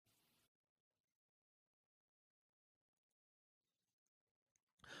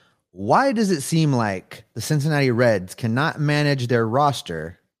Why does it seem like the Cincinnati Reds cannot manage their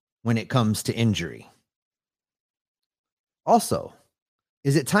roster when it comes to injury? Also,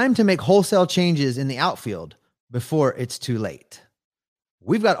 is it time to make wholesale changes in the outfield before it's too late?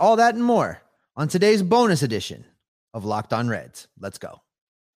 We've got all that and more on today's bonus edition of Locked On Reds. Let's go.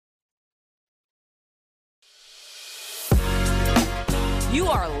 You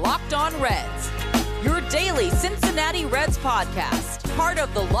are Locked On Reds, your daily Cincinnati Reds podcast, part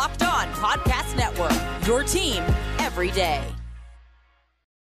of the Locked On Podcast Network, your team every day.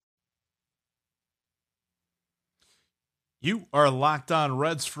 You are Locked On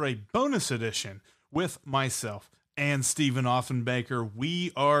Reds for a bonus edition with myself and Stephen Offenbaker.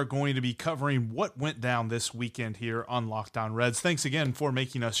 We are going to be covering what went down this weekend here on Locked On Reds. Thanks again for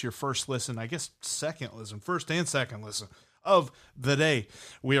making us your first listen, I guess second listen, first and second listen of the day.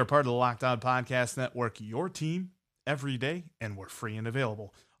 We are part of the Locked On Podcast Network, your team every day, and we're free and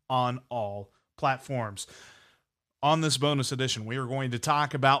available on all platforms. On this bonus edition, we are going to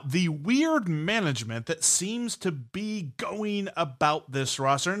talk about the weird management that seems to be going about this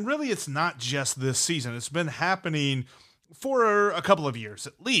roster. And really, it's not just this season. It's been happening for a couple of years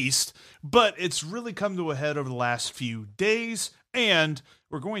at least, but it's really come to a head over the last few days. And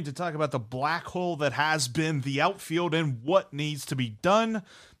we're going to talk about the black hole that has been the outfield and what needs to be done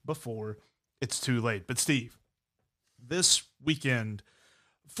before it's too late. But Steve, this weekend,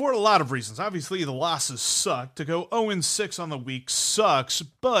 for a lot of reasons, obviously the losses suck. To go 0-6 on the week sucks,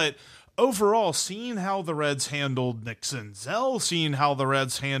 but overall, seeing how the Reds handled Nick Senzel, seeing how the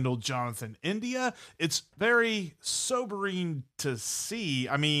Reds handled Jonathan India, it's very sobering to see.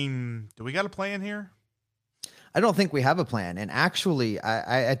 I mean, do we got a plan here? I don't think we have a plan. And actually,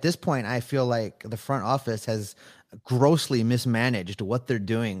 I at this point, I feel like the front office has grossly mismanaged what they're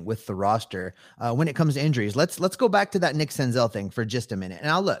doing with the roster when it comes to injuries. Let's go back to that Nick Senzel thing for just a minute. And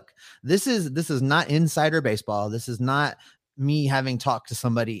now look, this is not insider baseball. This is not me having talked to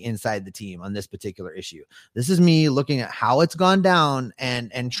somebody inside the team on this particular issue. This is me looking at how it's gone down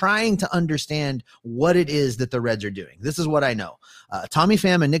and trying to understand what it is that the Reds are doing. This is what I know. Tommy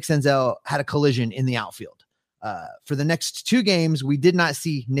Pham and Nick Senzel had a collision in the outfield. For the next two games, we did not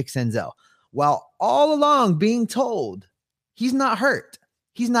see Nick Senzel. While all along being told he's not hurt,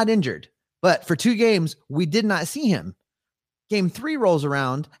 he's not injured. But for two games, we did not see him. Game 3 rolls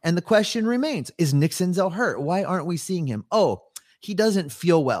around, and the question remains, is Nick Senzel hurt? Why aren't we seeing him? Oh, he doesn't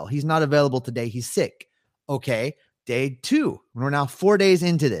feel well. He's not available today. He's sick. Okay, day 2. We're now 4 days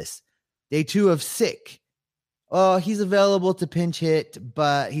into this. Day 2 of sick. Oh, he's available to pinch hit,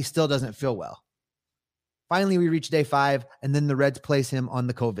 but he still doesn't feel well. Finally, we reach day 5, and then the Reds place him on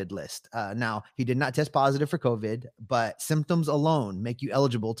the COVID list. Now, he did not test positive for COVID, but symptoms alone make you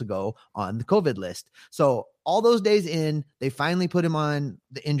eligible to go on the COVID list. So all those days in, they finally put him on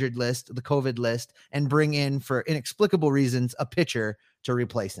the injured list, the COVID list, and bring in, for inexplicable reasons, a pitcher to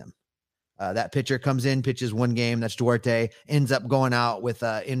replace him. That pitcher comes in, pitches one game. That's Duarte. Ends up going out with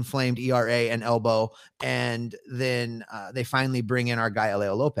inflamed ERA and elbow. And then they finally bring in our guy,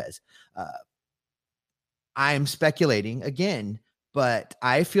 Alejo Lopez. I'm speculating again, but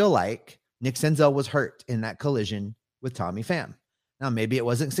I feel like Nick Senzel was hurt in that collision with Tommy Pham. Now, maybe it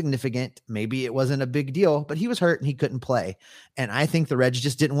wasn't significant. Maybe it wasn't a big deal, but he was hurt and he couldn't play. And I think the Reds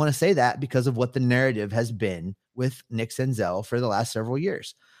just didn't want to say that because of what the narrative has been with Nick Senzel for the last several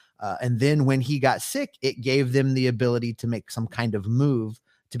years. And then when he got sick, it gave them the ability to make some kind of move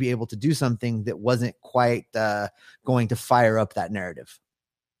to be able to do something that wasn't quite going to fire up that narrative.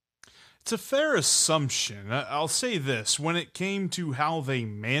 It's a fair assumption. I'll say this. When it came to how they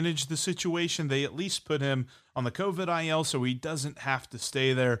managed the situation, they at least put him on the COVID IL so he doesn't have to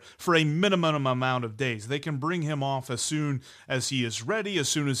stay there for a minimum amount of days. They can bring him off as soon as he is ready, as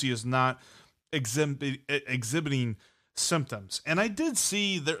soon as he is not exhibiting symptoms. And I did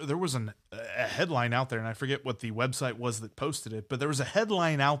see there was a headline out there, and I forget what the website was that posted it, but there was a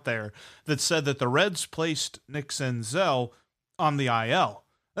headline out there that said that the Reds placed Nick Senzel on the IL.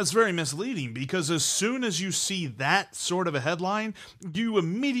 That's very misleading, because as soon as you see that sort of a headline, you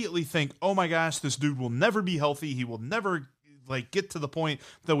immediately think, oh my gosh, this dude will never be healthy. He will never get to the point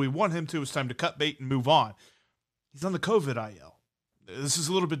that we want him to. It's time to cut bait and move on. He's on the COVID IL. This is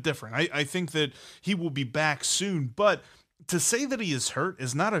a little bit different. I think that he will be back soon, but to say that he is hurt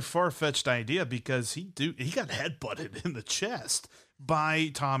is not a far-fetched idea, because he got headbutted in the chest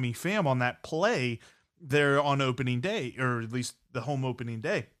by Tommy Pham on that play there on opening day, or at least the home opening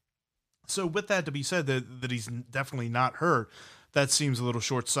day. So with that to be said, that he's definitely not hurt, that seems a little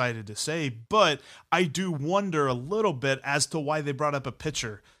short-sighted to say, but I do wonder a little bit as to why they brought up a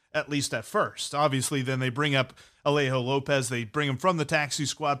pitcher at least at first. Obviously, then they bring up Alejo Lopez. They bring him from the taxi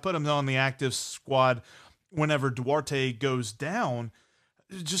squad, put him on the active squad whenever Duarte goes down.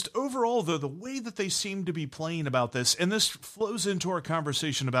 Just overall, though, the way that they seem to be playing about this, and this flows into our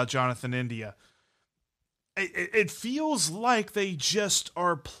conversation about Jonathan India, it feels like they just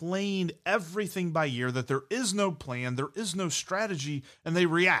are playing everything by ear, that there is no plan, there is no strategy, and they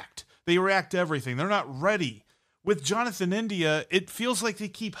react. They react to everything. They're not ready. With Jonathan India, it feels like they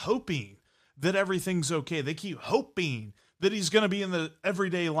keep hoping that everything's okay. They keep hoping that he's going to be in the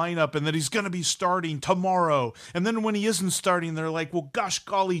everyday lineup and that he's going to be starting tomorrow. And then when he isn't starting, they're like, well, gosh,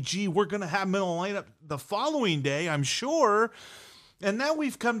 golly gee, we're going to have him in the lineup the following day, I'm sure. And now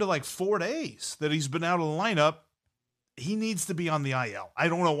we've come to like 4 days that he's been out of the lineup. He needs to be on the IL. I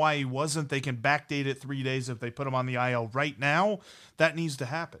don't know why he wasn't. They can backdate it 3 days if they put him on the IL right now. That needs to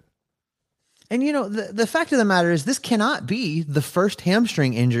happen. And, you know, the fact of the matter is this cannot be the first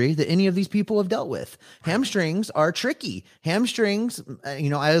hamstring injury that any of these people have dealt with. Hamstrings are tricky. Hamstrings, you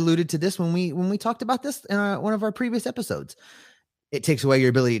know, I alluded to this when we talked about this in one of our previous episodes. It takes away your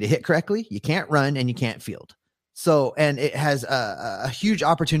ability to hit correctly. You can't run and you can't field. So, and it has a huge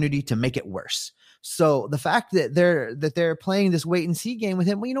opportunity to make it worse. So the fact that they're playing this wait and see game with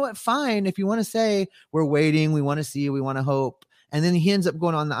him, well, you know what? Fine. If you want to say we're waiting, we want to see, we want to hope, and then he ends up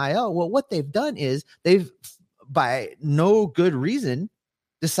going on the IL. Well, what they've done is they've, by no good reason,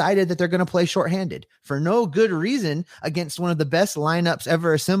 decided that they're going to play shorthanded. For no good reason, against one of the best lineups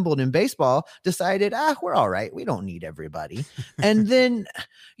ever assembled in baseball, decided, we're all right. We don't need everybody. And then,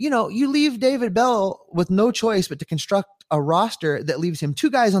 you know, you leave David Bell with no choice but to construct a roster that leaves him 2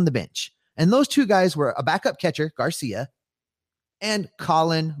 guys on the bench. And those 2 guys were a backup catcher, Garcia, and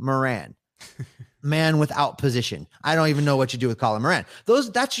Colin Moran. Man without position. I don't even know what you do with Colin Moran.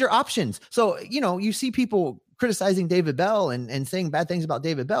 That's your options. So, you know, you see people criticizing David Bell and saying bad things about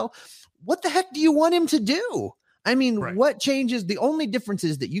David Bell. What the heck do you want him to do? I mean, right. What changes? The only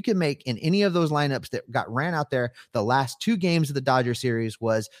differences that you can make in any of those lineups that got ran out there the last 2 games of the Dodger series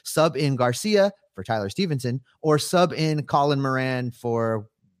was sub in Garcia for Tyler Stevenson or sub in Colin Moran for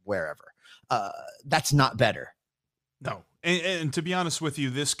wherever. That's not better. No. And to be honest with you,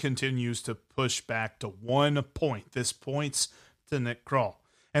 this continues to push back to 1 point. This points to Nick Krall.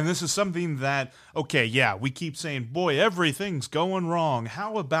 And this is something that, okay, yeah, we keep saying, boy, everything's going wrong.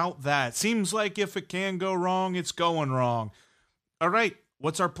 How about that? Seems like if it can go wrong, it's going wrong. All right,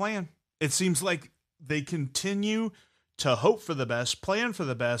 what's our plan? It seems like they continue to hope for the best, plan for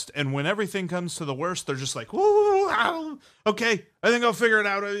the best, and when everything comes to the worst, they're just like, ooh, okay, I think I'll figure it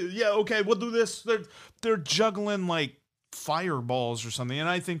out. Yeah, okay, we'll do this. They're juggling like fireballs or something, and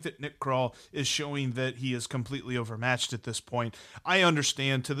I think that Nick Krall is showing that he is completely overmatched at this point. I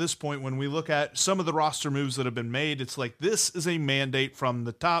understand to this point when we look at some of the roster moves that have been made, it's like this is a mandate from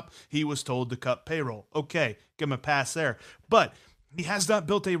the top. He was told to cut payroll. Okay, give him a pass there. But he has not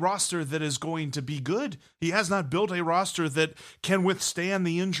built a roster that is going to be good. He has not built a roster that can withstand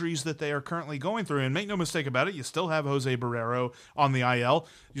the injuries that they are currently going through. And make no mistake about it, you still have Jose Barrero on the IL.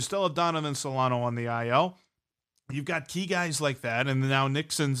 You still have Donovan Solano on the IL. You've got key guys like that, and now Nick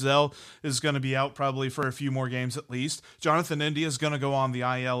Senzel is going to be out probably for a few more games at least. Jonathan India is going to go on the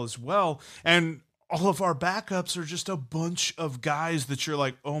IL as well, and all of our backups are just a bunch of guys that you're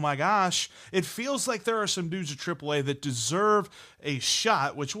like, oh my gosh. It feels like there are some dudes at AAA that deserve a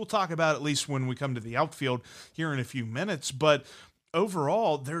shot, which we'll talk about at least when we come to the outfield here in a few minutes, but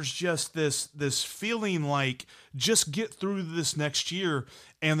overall, there's just this feeling like just get through this next year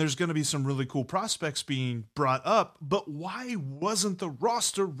and there's going to be some really cool prospects being brought up. But why wasn't the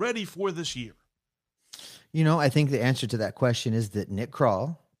roster ready for this year? You know, I think the answer to that question is that Nick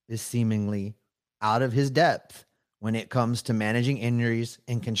Krall is seemingly out of his depth when it comes to managing injuries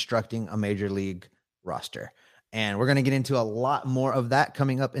and constructing a major league roster. And we're going to get into a lot more of that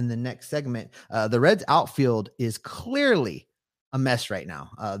coming up in the next segment. The Reds outfield is clearly a mess right now.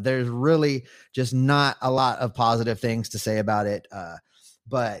 There's really just not a lot of positive things to say about it.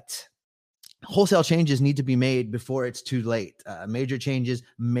 But wholesale changes need to be made before it's too late. Major changes,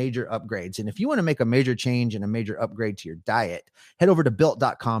 major upgrades. And if you want to make a major change and a major upgrade to your diet, head over to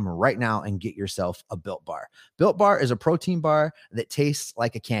built.com right now and get yourself a Built Bar. Built Bar is a protein bar that tastes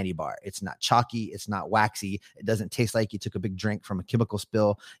like a candy bar. It's not chalky. It's not waxy. It doesn't taste like you took a big drink from a chemical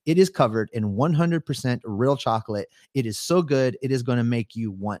spill. It is covered in 100% real chocolate. It is so good. It is going to make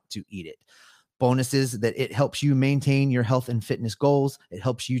you want to eat it. Bonuses that it helps you maintain your health and fitness goals. It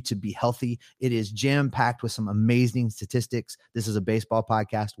helps you to be healthy. It is jam-packed with some amazing statistics. This is a baseball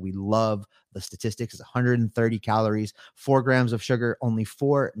podcast. We love the statistics. It's 130 calories, 4 grams of sugar, only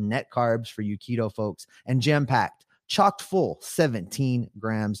 4 net carbs for you keto folks, and jam-packed chocked full 17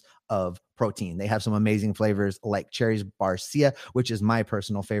 grams of protein. They have some amazing flavors like Cherries Barcia, which is my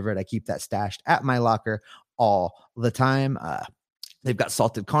personal favorite. I keep that stashed at my locker all the time. They've got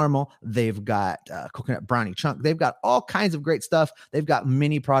salted caramel. They've got coconut brownie chunk. They've got all kinds of great stuff. They've got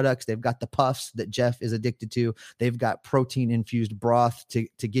mini products. They've got the puffs that Jeff is addicted to. They've got protein-infused broth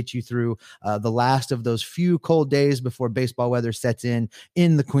to get you through the last of those few cold days before baseball weather sets in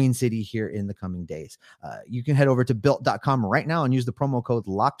the Queen City here in the coming days. You can head over to built.com right now and use the promo code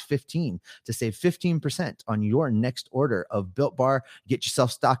LOCKED15 to save 15% on your next order of Built Bar. Get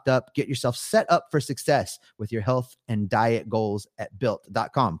yourself stocked up. Get yourself set up for success with your health and diet goals at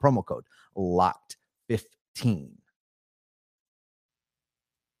built.com. Promo code LOCKED15.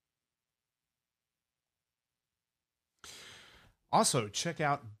 Also, check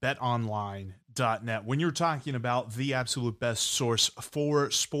out betonline.net. When you're talking about the absolute best source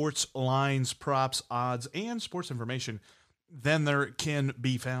for sports lines, props, odds, and sports information, then there can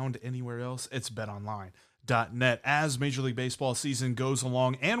be found anywhere else. It's betonline.net. As Major League Baseball season goes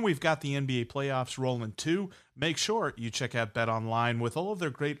along and we've got the NBA playoffs rolling too, make sure you check out BetOnline with all of their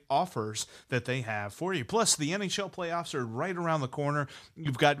great offers that they have for you. Plus, the NHL playoffs are right around the corner.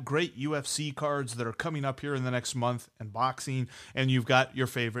 You've got great UFC cards that are coming up here in the next month and boxing, and you've got your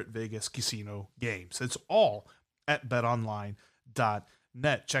favorite Vegas casino games. It's all at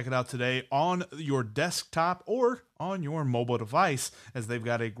betonline.net. Check it out today on your desktop or on your mobile device, as they've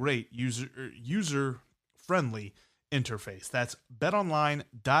got a great user-friendly interface. That's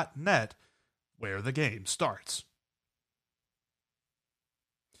betonline.net, where the game starts.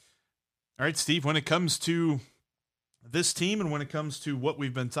 All right, Steve, when it comes to this team and when it comes to what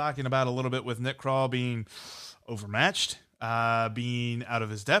we've been talking about a little bit with Nick Krall being overmatched, being out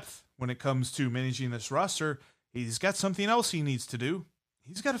of his depth, when it comes to managing this roster, he's got something else he needs to do.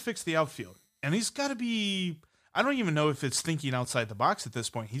 He's got to fix the outfield. And he's got to be, I don't even know if it's thinking outside the box at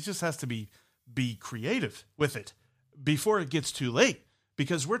this point. He just has to be creative with it before it gets too late,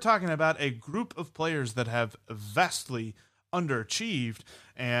 because we're talking about a group of players that have vastly underachieved,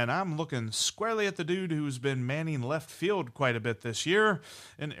 and I'm looking squarely at the dude who's been manning left field quite a bit this year,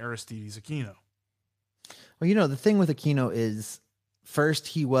 in Aristides Aquino. Well, you know, the thing with Aquino is, first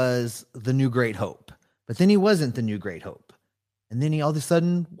he was the new great hope, but then he wasn't the new great hope, and then he all of a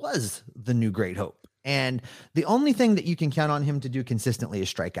sudden was the new great hope. And the only thing that you can count on him to do consistently is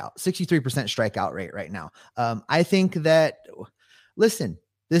strike out. 63% strikeout rate right now. I think that, listen,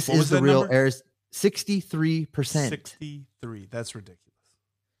 this is the real errors. 63%. 63. That's ridiculous.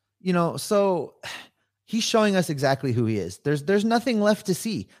 You know, so he's showing us exactly who he is. There's nothing left to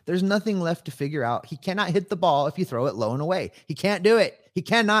see. There's nothing left to figure out. He cannot hit the ball if you throw it low and away. He can't do it. He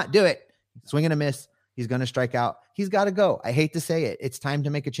cannot do it. Swing and a miss. He's going to strike out. He's got to go. I hate to say it. It's time to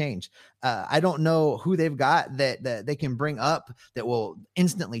make a change. I don't know who they've got that they can bring up that will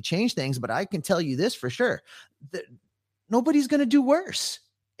instantly change things, but I can tell you this for sure. That nobody's going to do worse.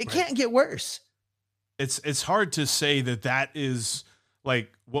 It can't get worse. It's hard to say that is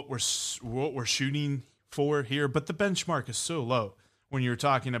like what we're shooting for here, but the benchmark is so low when you're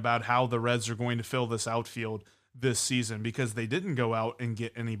talking about how the Reds are going to fill this outfield this season, because they didn't go out and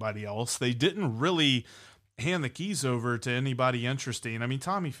get anybody else. They didn't really hand the keys over to anybody interesting. I mean,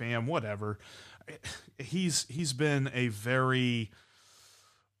 Tommy Pham, whatever. He's been a very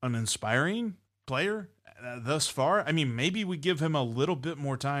uninspiring player thus far. I mean, maybe we give him a little bit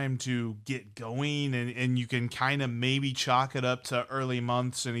more time to get going, and you can kind of maybe chalk it up to early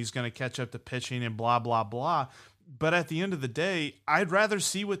months and he's going to catch up to pitching and blah, blah, blah. But at the end of the day, I'd rather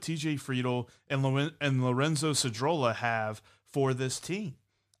see what TJ Friedl and Lorenzo Cedrola have for this team.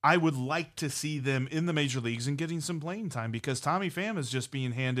 I would like to see them in the major leagues and getting some playing time, because Tommy Pham is just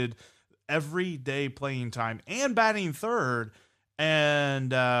being handed everyday playing time and batting third.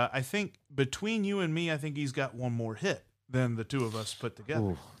 And I think between you and me, I think he's got one more hit than the two of us put together.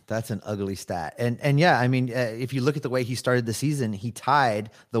 Ooh, that's an ugly stat. And yeah, I mean, if you look at the way he started the season, he tied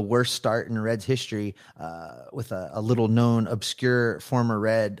the worst start in Reds history with a little known obscure former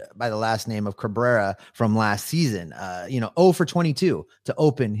Red by the last name of Cabrera from last season. 0 for 22 to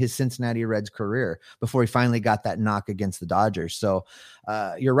open his Cincinnati Reds career before he finally got that knock against the Dodgers. So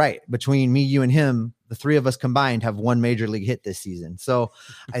you're right. Between me, you, and him, the three of us combined have one major league hit this season. So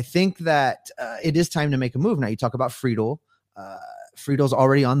I think that it is time to make a move. Now you talk about Friedl. Friedel's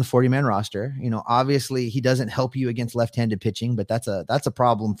already on the 40-man roster. You know, obviously he doesn't help you against left-handed pitching, but that's a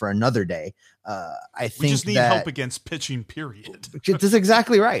problem for another day. I think we just need help against pitching, period. That's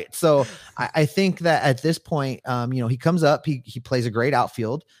exactly right. So I think that at this point, he comes up, he plays a great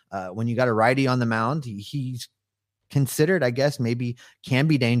outfield. When you got a righty on the mound, he's considered, I guess, maybe can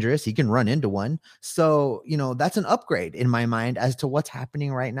be dangerous. He can run into one. So, that's an upgrade in my mind as to what's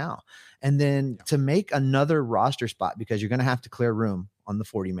happening right now. And then to make another roster spot, because you're going to have to clear room on the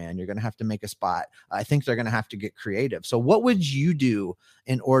 40 man, you're going to have to make a spot. I think they're going to have to get creative. So what would you do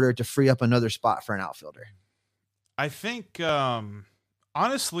in order to free up another spot for an outfielder? I think,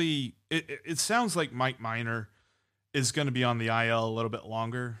 honestly, it sounds like Mike Minor is going to be on the IL a little bit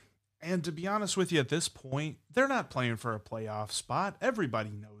longer. And to be honest with you, at this point, they're not playing for a playoff spot.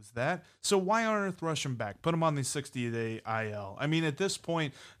 Everybody knows that. So why on earth rush him back? Put him on the 60-day IL. I mean, at this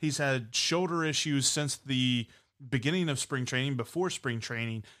point, he's had shoulder issues since the beginning of spring training, before spring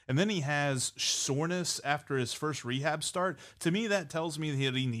training, and then he has soreness after his first rehab start. To me, that tells me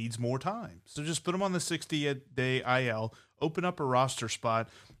that he needs more time. So just put him on the 60-day IL, open up a roster spot,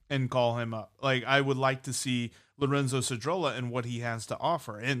 and call him up. Like, I would like to see Lorenzo Cedrola and what he has to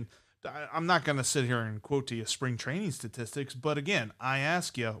offer. And I'm not going to sit here and quote to you spring training statistics, but again, I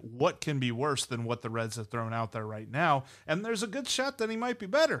ask you, what can be worse than what the Reds have thrown out there right now? And there's a good shot that he might be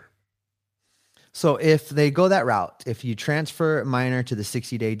better. So if they go that route, if you transfer Minor to the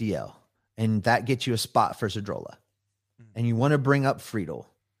 60-day DL, and that gets you a spot for Cedrola, and you want to bring up Friedl,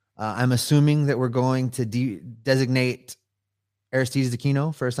 I'm assuming that we're going to designate Aristides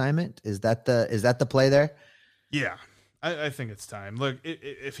Aquino for assignment. Is that the play there? Yeah, I think it's time. Look,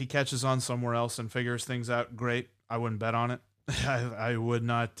 if he catches on somewhere else and figures things out, great. I wouldn't bet on it. I would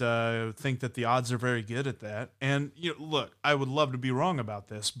not think that the odds are very good at that. And look, I would love to be wrong about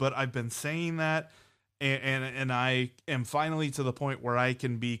this, but I've been saying that, and I am finally to the point where I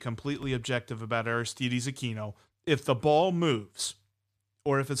can be completely objective about Aristides Aquino. If the ball moves,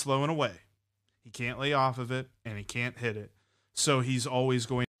 or if it's low and away, he can't lay off of it, and he can't hit it. So he's always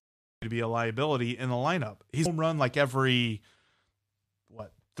going to be a liability in the lineup. He's home run like every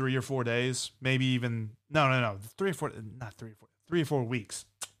 3 or 4 days, maybe even no 3 or 4 weeks.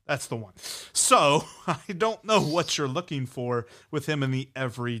 That's the one. So I don't know what you're looking for with him in the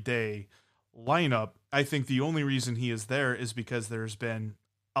everyday lineup. I think the only reason he is there is because there's been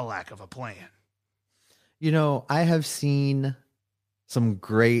a lack of a plan. I have seen some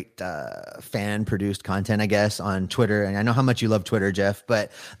great fan produced content, I guess, on Twitter. And I know how much you love Twitter, Jeff,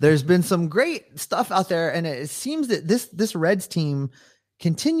 but there's been some great stuff out there. And it seems that this Reds team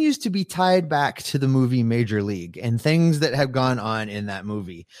continues to be tied back to the movie Major League and things that have gone on in that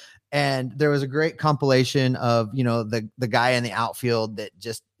movie. And there was a great compilation of, the guy in the outfield that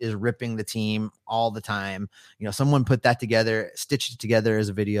just is ripping the team all the time. Someone put that together, stitched it together as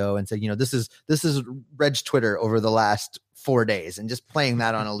a video and said, this is Reds Twitter over the last 4 days, and just playing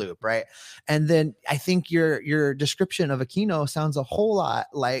that on a loop. Right. And then I think your description of Aquino sounds a whole lot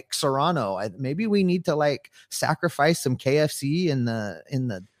like Serrano. Maybe we need to sacrifice some KFC in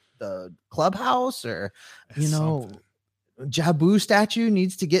the clubhouse, or, Something. Jabu statue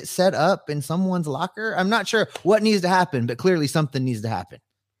needs to get set up in someone's locker. I'm not sure what needs to happen, but clearly something needs to happen.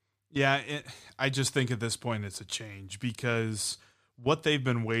 Yeah, I just think at this point it's a change, because what they've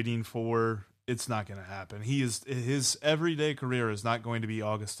been waiting for, it's not going to happen. His everyday career is not going to be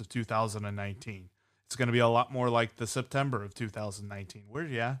August of 2019. It's going to be a lot more like the September of 2019,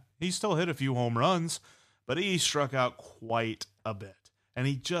 where, he still hit a few home runs, but he struck out quite a bit. And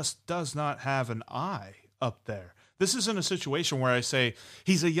he just does not have an eye up there. This isn't a situation where I say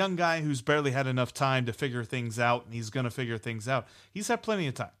he's a young guy who's barely had enough time to figure things out, and he's going to figure things out. He's had plenty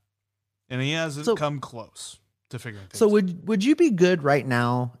of time, and he hasn't come close to figuring things out. So would you be good right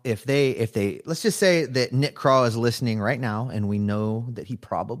now if they let's just say that Nick Krall is listening right now, and we know that he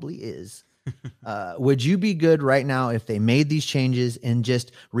probably is. Would you be good right now if they made these changes and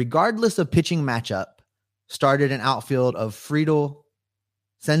just, regardless of pitching matchup, started an outfield of Friedl,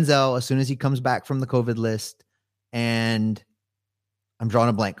 Senzel as soon as he comes back from the COVID list, and I'm drawing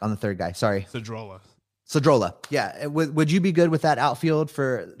a blank on the third guy. Sorry. Cedrola. Yeah. Would you be good with that outfield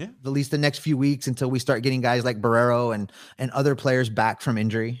for at least the next few weeks until we start getting guys like Barrero and other players back from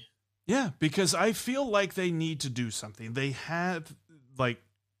injury? Yeah, because I feel like they need to do something. They have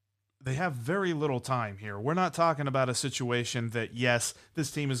very little time here. We're not talking about a situation that, yes,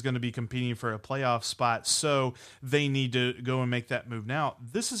 this team is going to be competing for a playoff spot, so they need to go and make that move now.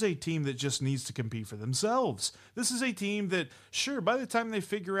 This is a team that just needs to compete for themselves. This is a team that, sure, by the time they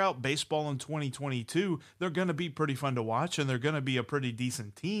figure out baseball in 2022, they're going to be pretty fun to watch, and they're going to be a pretty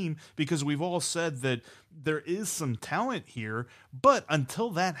decent team, because we've all said that there is some talent here, but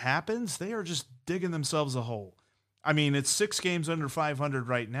until that happens, they are just digging themselves a hole. I mean, it's 6 games under 500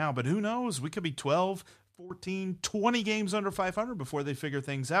 right now, but who knows? We could be 12, 14, 20 games under 500 before they figure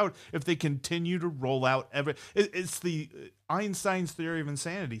things out if they continue to roll out it's the Einstein's theory of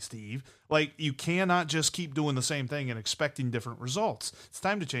insanity, Steve. Like, you cannot just keep doing the same thing and expecting different results. It's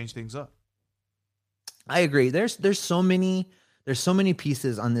time to change things up. I agree. There's so many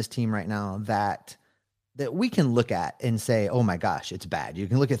pieces on this team right now that we can look at and say, oh my gosh, it's bad. You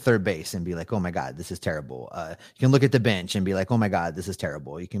can look at third base and be like, oh my God, this is terrible. You can look at the bench and be like, oh my God, this is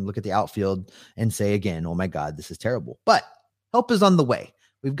terrible. You can look at the outfield and say again, oh my God, this is terrible. But help is on the way.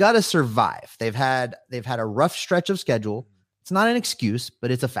 We've got to survive. They've had a rough stretch of schedule. It's not an excuse, but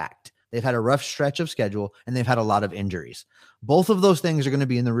it's a fact. They've had a rough stretch of schedule and they've had a lot of injuries. Both of those things are going to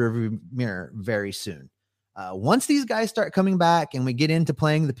be in the rearview mirror very soon. Once these guys start coming back and we get into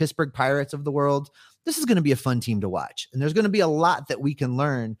playing the Pittsburgh Pirates of the world, this is going to be a fun team to watch. And there's going to be a lot that we can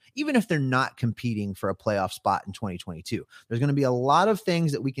learn, even if they're not competing for a playoff spot in 2022. There's going to be a lot of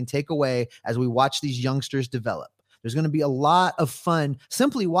things that we can take away as we watch these youngsters develop. There's going to be a lot of fun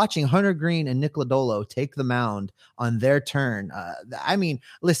simply watching Hunter Greene and Nick Lodolo take the mound on their turn. I mean,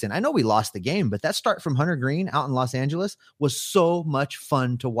 listen, I know we lost the game, but that start from Hunter Greene out in Los Angeles was so much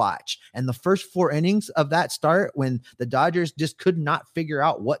fun to watch. And the first 4 innings of that start, when the Dodgers just could not figure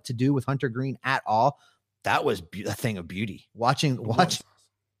out what to do with Hunter Greene at all, that was a thing of beauty. Watching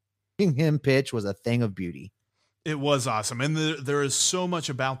him pitch was a thing of beauty. It was awesome. And there is so much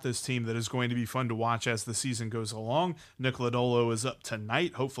about this team that is going to be fun to watch as the season goes along. Nick Lodolo is up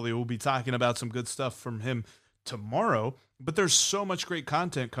tonight. Hopefully we'll be talking about some good stuff from him tomorrow. But there's so much great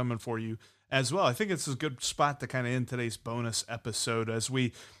content coming for you as well. I think it's a good spot to kind of end today's bonus episode as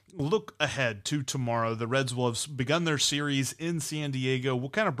we look ahead to tomorrow. The Reds will have begun their series in San Diego. We'll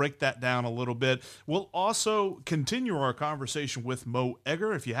kind of break that down a little bit. We'll also continue our conversation with Mo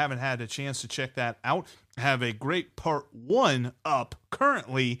Egger. If you haven't had a chance to check that out, have a great part 1 up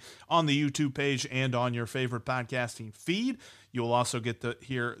currently on the YouTube page and on your favorite podcasting feed. You'll also get to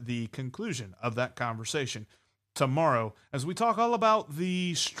hear the conclusion of that conversation tomorrow as we talk all about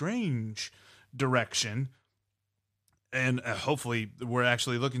the strange direction. And hopefully we're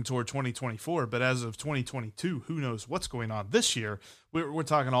actually looking toward 2024. But as of 2022, who knows what's going on this year? We're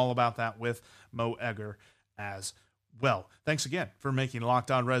talking all about that with Mo Egger as well. Thanks again for making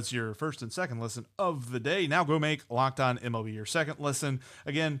Locked On Reds your first and second listen of the day. Now go make Locked On MLB your second listen.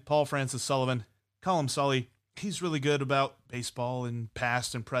 Again, Paul Francis Sullivan, call him Sully. He's really good about baseball and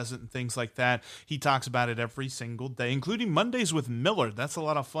past and present and things like that. He talks about it every single day, including Mondays with Millard. That's a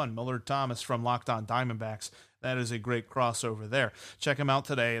lot of fun. Millard Thomas from Locked On Diamondbacks. That is a great crossover there. Check him out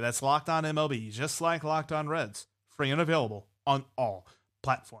today. That's Locked On MLB, just like Locked On Reds. Free and available on all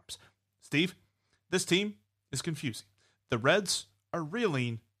platforms. Steve, this team is confusing. The Reds are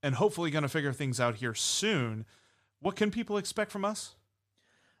reeling and hopefully going to figure things out here soon. What can people expect from us?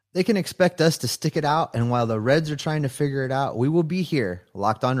 They can expect us to stick it out, and while the Reds are trying to figure it out, we will be here,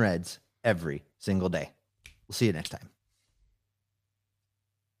 Locked On Reds, every single day. We'll see you next time.